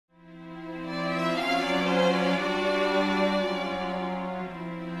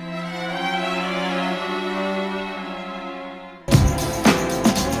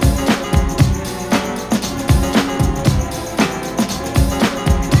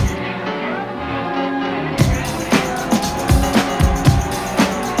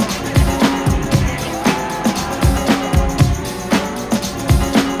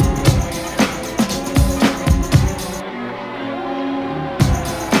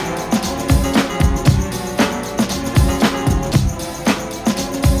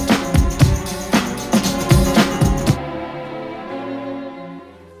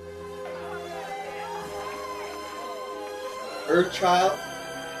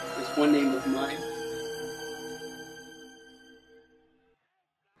is one name of mine.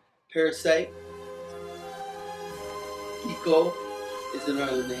 Parasite. Eco is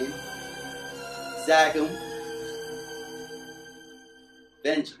another name. Zagum.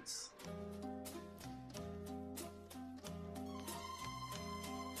 Vengeance.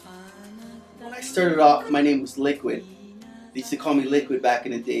 When I started off, my name was Liquid. They used to call me Liquid back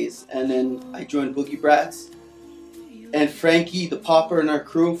in the days. And then I joined Boogie Brats. And Frankie, the popper in our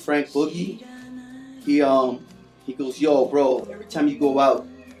crew, Frank Boogie, he goes, yo, bro, every time you go out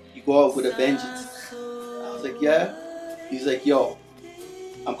with a vengeance. I was like, yeah. He's like, yo,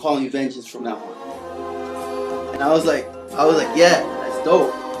 I'm calling you Vengeance from now on. And I was like, yeah, that's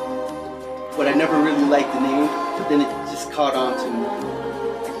dope. But I never really liked the name. But then it just caught on to me.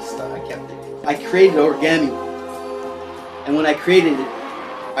 I kept it. I created origami, and when I created it,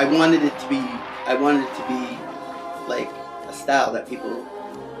 I wanted it to be like a style that people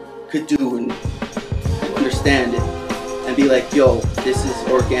could do and understand it and be like, yo, this is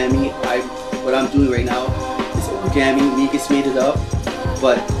origami. What I'm doing right now is origami. Negus made it up,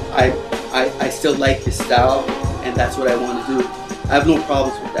 but I still like this style, and that's what I want to do. I have no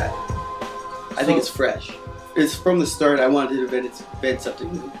problems with that. I think it's fresh. It's from the start. I wanted to invent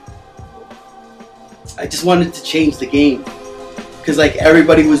something new. I just wanted to change the game, because like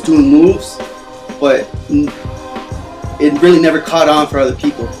everybody was doing moves, but it really never caught on for other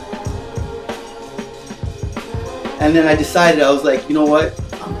people. And then I decided, I was like, you know what?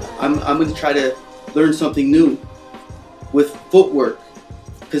 I'm going to try to learn something new with footwork,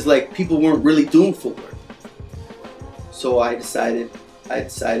 because like people weren't really doing footwork. So I decided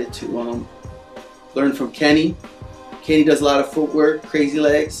to learn from Kenny. Kenny does a lot of footwork, crazy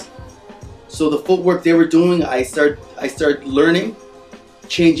legs. So the footwork they were doing, I started learning,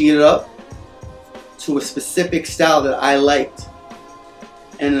 changing it up to a specific style that I liked,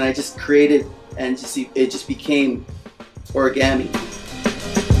 and then I just created, and it just became origami.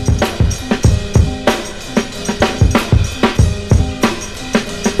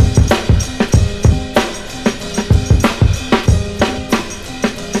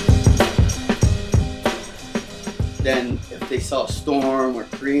 Then if they saw Storm or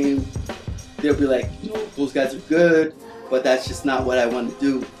Cream, they'll be like, you know, those guys are good, but that's just not what I want to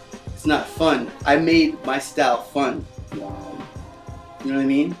do. It's not fun. I made my style fun. You know what I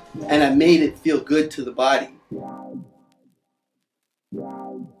mean? And I made it feel good to the body.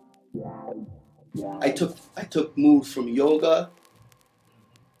 I took moves from yoga.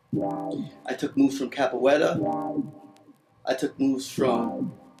 I took moves from capoeira. I took moves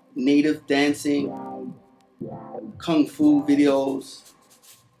from native dancing, kung fu videos.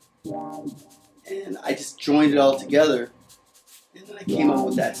 And I just joined it all together, and then I came up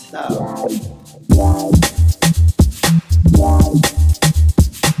with that style.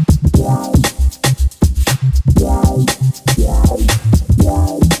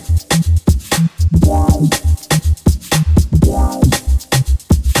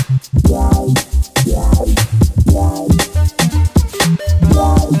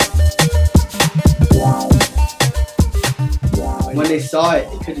 When they saw it,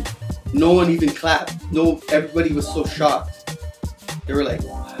 no one even clapped. No, everybody was so shocked. They were like,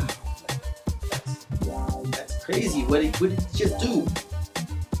 wow, that's crazy. What did you just do?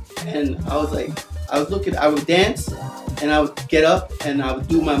 And I was like, I would dance, and I would get up, and I would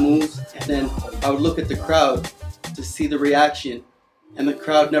do my moves, and then I would look at the crowd to see the reaction, and the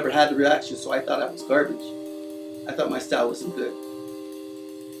crowd never had the reaction, so I thought I was garbage. I thought my style wasn't good.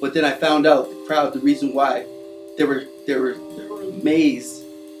 But then I found out the crowd, the reason why, they were amazed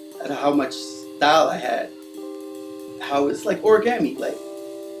at how much style I had. How it's like origami. Like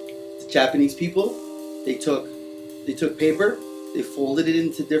the Japanese people, they took paper, they folded it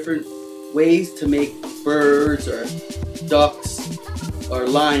into different ways to make birds or ducks or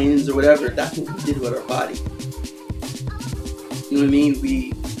lions or whatever. That's what we did with our body. You know what I mean?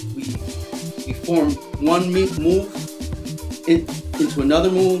 We formed one move into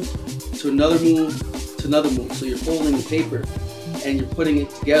another move, to another move, to another move. So you're folding the paper and you're putting it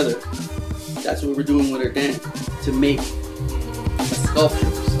together. That's what we're doing with our dance, to make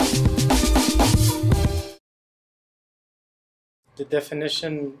sculptures. The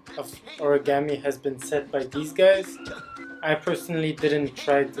definition of origami has been set by these guys. I personally didn't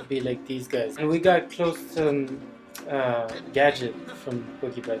try to be like these guys. And we got close to Gadget from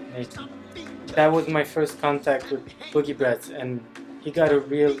Boogie Brats Nation. That was my first contact with Boogie Brats, and he got a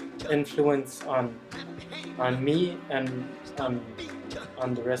real influence on me and on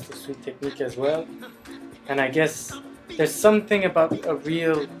the rest of Sweet Technique as well. And I guess there's something about a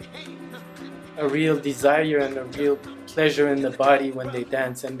real desire and a real pleasure in the body when they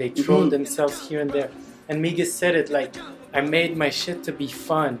dance, and they throw themselves here and there. And Migas said it like, I made my shit to be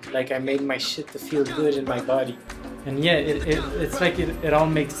fun, like I made my shit to feel good in my body. And yeah, it's like it all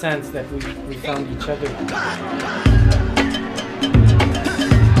makes sense that we found each other.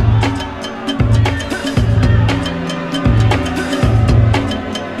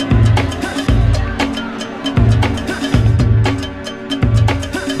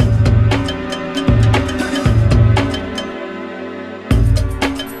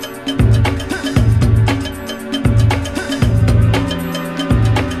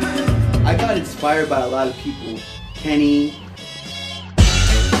 Inspired by a lot of people. Kenny.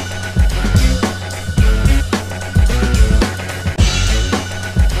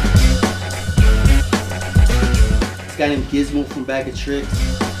 This guy named Gizmo from Bag of Tricks.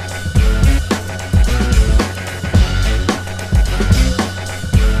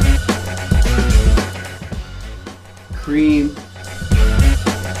 Cream.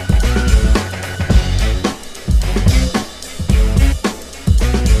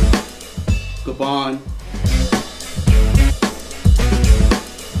 Gabon.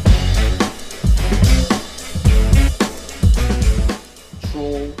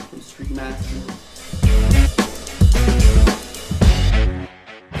 Troll from Street Master.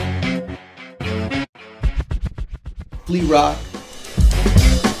 Flea Rock.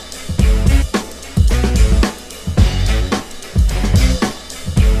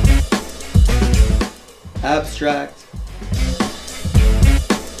 Abstract.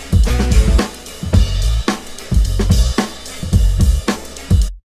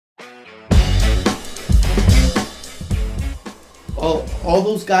 All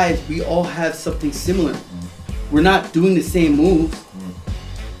those guys, we all have something similar. We're not doing the same moves.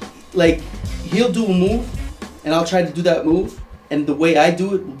 Like, he'll do a move, and I'll try to do that move, and the way I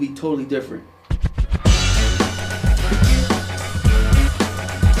do it will be totally different.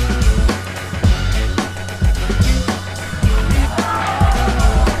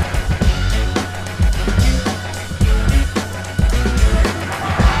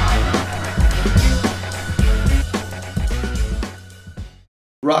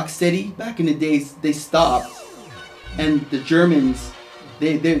 Rocksteady, back in the days, they stopped, and the Germans,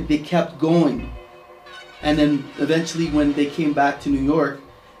 they kept going. And then eventually when they came back to New York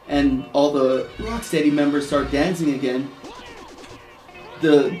and all the Rocksteady members started dancing again,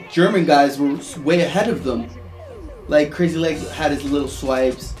 the German guys were way ahead of them. Like Crazy Legs had his little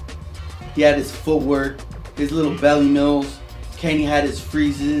swipes, he had his footwork, his little belly mills, Kenny had his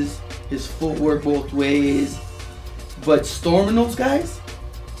freezes, his footwork both ways. But Storm and those guys,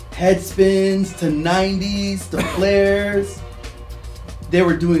 head spins to 90s to flares. They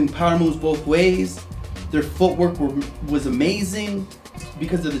were doing power moves both ways. Their footwork was amazing.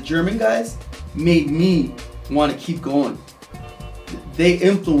 Because of the German guys, made me want to keep going. They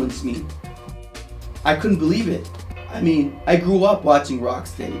influenced me. I couldn't believe it. I mean, I grew up watching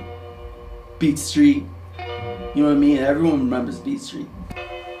Rocksteady, Beat Street. You know what I mean? Everyone remembers Beat Street.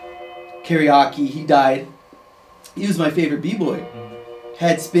 Karaoke, he died. He was my favorite b-boy.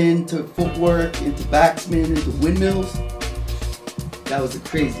 Head spin to footwork, into backspin, into windmills. That was the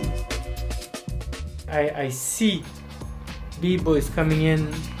craziest. I see b-boys coming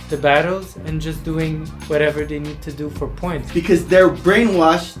in the battles and just doing whatever they need to do for points. Because they're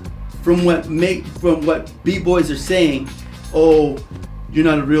brainwashed from what b-boys are saying. Oh, you're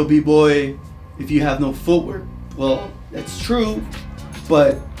not a real b-boy if you have no footwork. Well, that's true,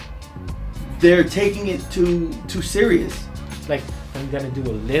 but they're taking it too serious. Like, I'm gonna do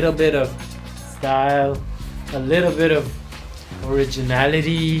a little bit of style, a little bit of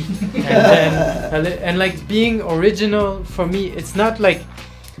originality, and then and like being original for me, it's not like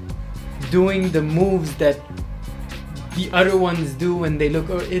doing the moves that the other ones do when they look.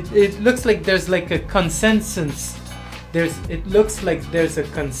 Or it looks like there's like a consensus. It looks like there's a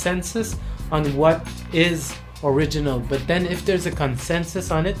consensus on what is original, but then if there's a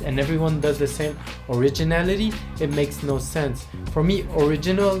consensus on it and everyone does the same originality, it makes no sense. For me,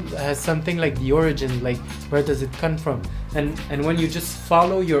 original has something like the origin, like where does it come from, and when you just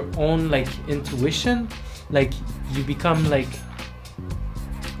follow your own like intuition, like you become like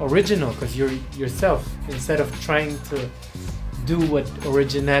original because you're yourself instead of trying to do what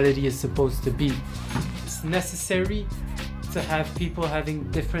originality is supposed to be. It's necessary to have people having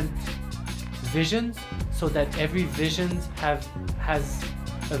different visions so that every vision has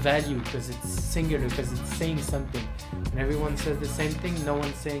a value, because it's singular, because it's saying something. And everyone says the same thing, no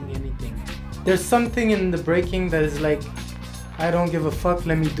one's saying anything. There's something in the breaking that is like, I don't give a fuck,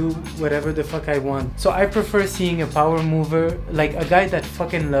 let me do whatever the fuck I want. So I prefer seeing a power mover, like a guy that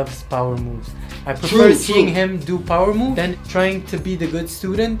fucking loves power moves. I prefer True, seeing true. him do power move than trying to be the good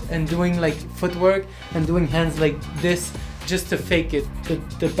student and doing like footwork and doing hands like this just to fake it.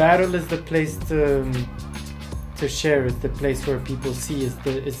 The battle is the place to share, is the place where people see, is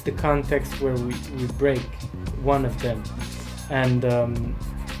the context where we break one of them. And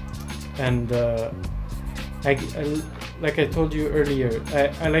like I told you earlier,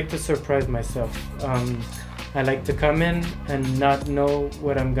 I like to surprise myself. I like to come in and not know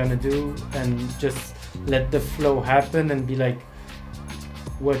what I'm gonna do and just let the flow happen and be like,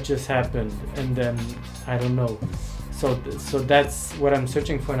 what just happened? And then I don't know. So that's what I'm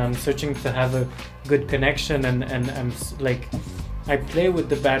searching for, and I'm searching to have a good connection, and I'm like, I play with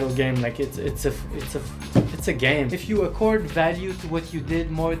the battle game like it's a game. If you accord value to what you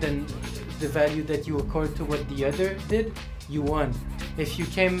did more than the value that you accord to what the other did, you won. If you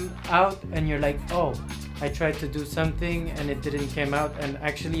came out and you're like, oh, I tried to do something and it didn't come out, and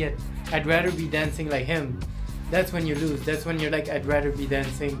actually I'd rather be dancing like him, that's when you lose. That's when you're like, I'd rather be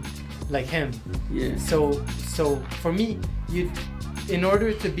dancing like him. Yeah. So for me, in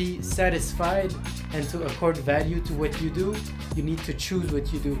order to be satisfied and to accord value to what you do, you need to choose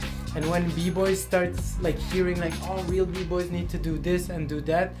what you do. And when b-boys starts like hearing like, oh, real b-boys need to do this and do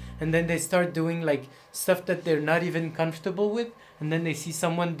that, and then they start doing like stuff that they're not even comfortable with, and then they see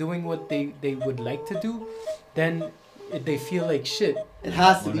someone doing what they would like to do, then they feel like shit. It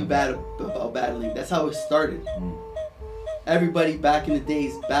has to be about battling. That's how it started. Everybody back in the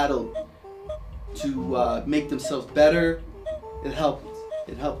days battled to make themselves better. It helped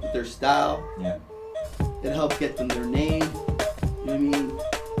with their style. Yeah. It helped get them their name. You know what I mean?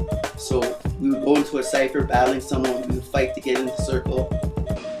 So we would go into a cipher battling someone. We would fight to get in the circle.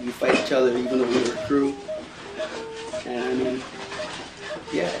 We would fight each other even though we were a crew. And I mean,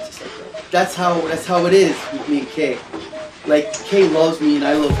 yeah, it's just like that. That's how it is with me and K. Like, K loves me and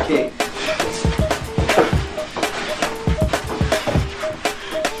I love K.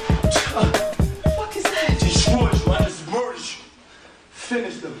 Fuck is that? Destroyed you, I just murdered you.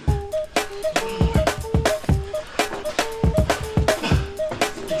 Finished them.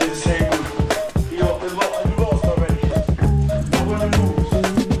 You did the same move. You lost already.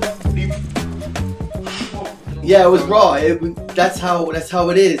 Yeah, it was raw. That's how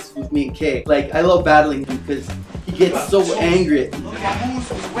it is with me and K. Like, I love battling him because he gets so angry at me. Look, my moves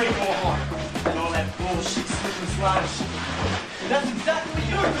was way more hard. And all that bullshit, slip and slide shit. That's exactly what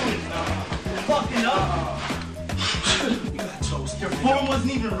you're doing. Fucking up. You got toast. Your form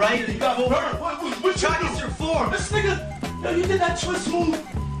wasn't even right. You got burned. What Practice your form. This nigga, yo, you did that twist move.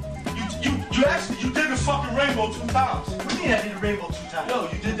 You did the fucking rainbow 2 times. What do you mean I did a rainbow 2 times? Yo,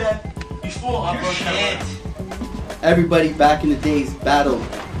 you did that before I You're broke shit. that. Everybody back in the days battled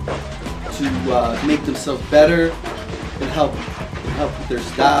to make themselves better. It helped with their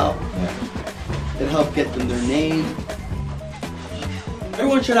style. It helped get them their name.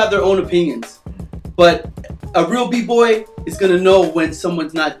 Everyone should have their own opinions, but a real b-boy is gonna know when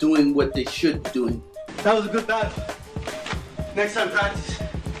someone's not doing what they should be doing. That was a good battle. Next time practice.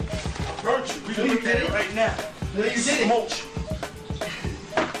 I burnt you. We can You look did at it it? right now. No, you did it. Smoked you.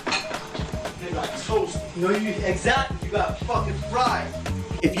 Nigga, I toast. No, you exactly. You got fucking fried.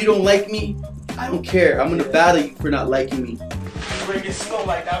 If you don't like me, I don't care. I'm gonna battle you for not liking me. You break it slow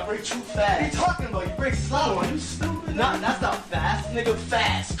like that. I break too What are you fast. talking about? You break slow. Are you stupid? That's not fast. Nigga,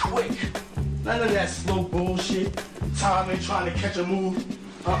 fast, quick. None of that slow bullshit. Timing, trying to catch a move.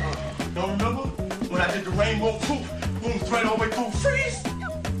 Don't remember? When I did the rainbow poof, boom, thread all the way through, freeze!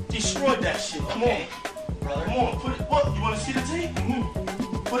 Destroyed that shit. Come on. Brother. Come on, put it, what? You wanna see the tape?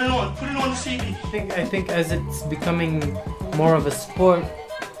 Put it on the CD. I think as it's becoming more of a sport,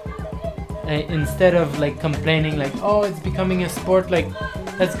 instead of like complaining like, oh, it's becoming a sport, like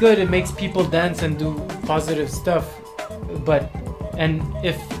that's good, it makes people dance and do positive stuff, and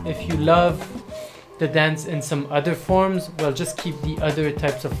if you love the dance in some other forms, well, just keep the other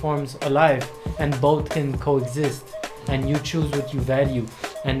types of forms alive and both can coexist, and you choose what you value.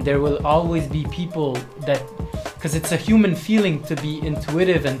 And there will always be people that, because it's a human feeling to be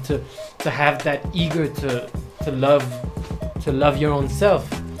intuitive and to have that eager to love your own self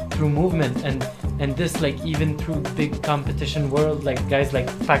through movement, and this, like, even through big competition world, like guys like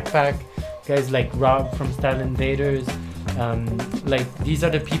Pac, guys like Rob from Style Invaders, like these are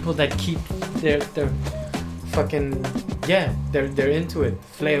the people that keep their fucking, yeah, they're into it.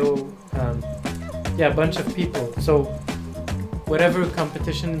 Fléau, yeah, a bunch of people. So whatever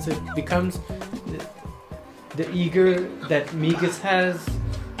competitions it becomes, the eager that Migas has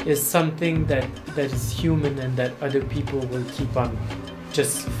is something that is human and that other people will keep on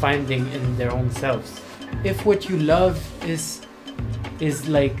just finding in their own selves. If what you love is is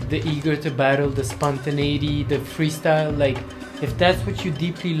like the eager to battle, the spontaneity, the freestyle. Like if that's what you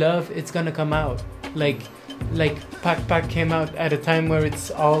deeply love, it's gonna come out. Like Pak came out at a time where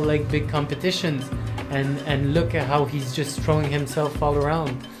it's all like big competitions, and look at how he's just throwing himself all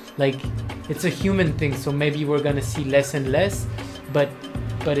around. Like it's a human thing, so maybe we're gonna see less and less, but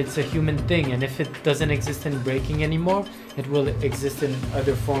it's a human thing, and if it doesn't exist in breaking anymore, it will exist in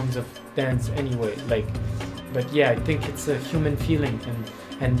other forms of dance anyway. Like, but yeah, I think it's a human feeling,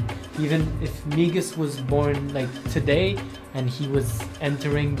 and even if Migas was born like today and he was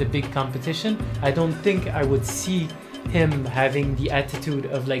entering the big competition, I don't think I would see him having the attitude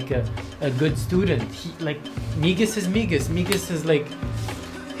of like a good student. He, like, Migas is Migas. Migas is like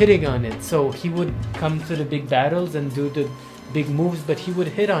hitting on it, so he would come to the big battles and do the big moves, but he would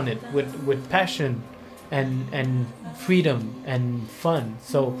hit on it with passion and freedom and fun.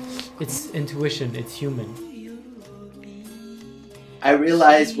 So it's intuition, it's human. I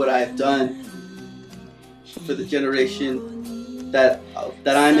realize what I've done for the generation that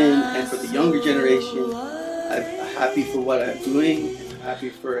I'm in, and for the younger generation. I'm happy for what I'm doing, I'm happy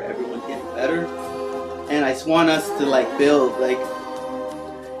for everyone getting better, and I just want us to like build, like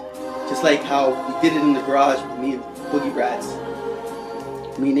just like how we did it in the garage with me and Boogie Brats.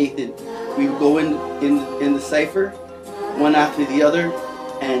 Me and Nathan, we would go in the cypher, one after the other,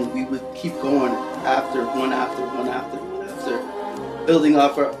 and we would keep going after one after one after one after, building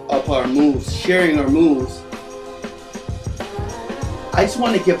up our moves, sharing our moves. I just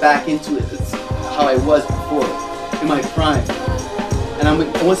want to get back into it. It's how I was before, in my prime,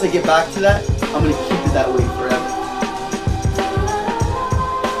 and once I get back to that, I'm gonna keep it that way forever.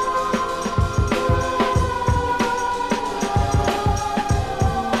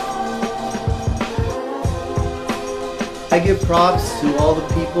 I give props to all the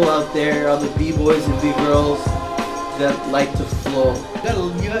people out there, all the b-boys and b-girls that like to flow. You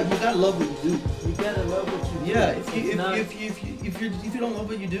gotta love what you do. You gotta love what you do. Yeah, if you don't love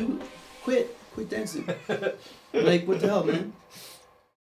what you do, quit dancing. Like, what the hell, man?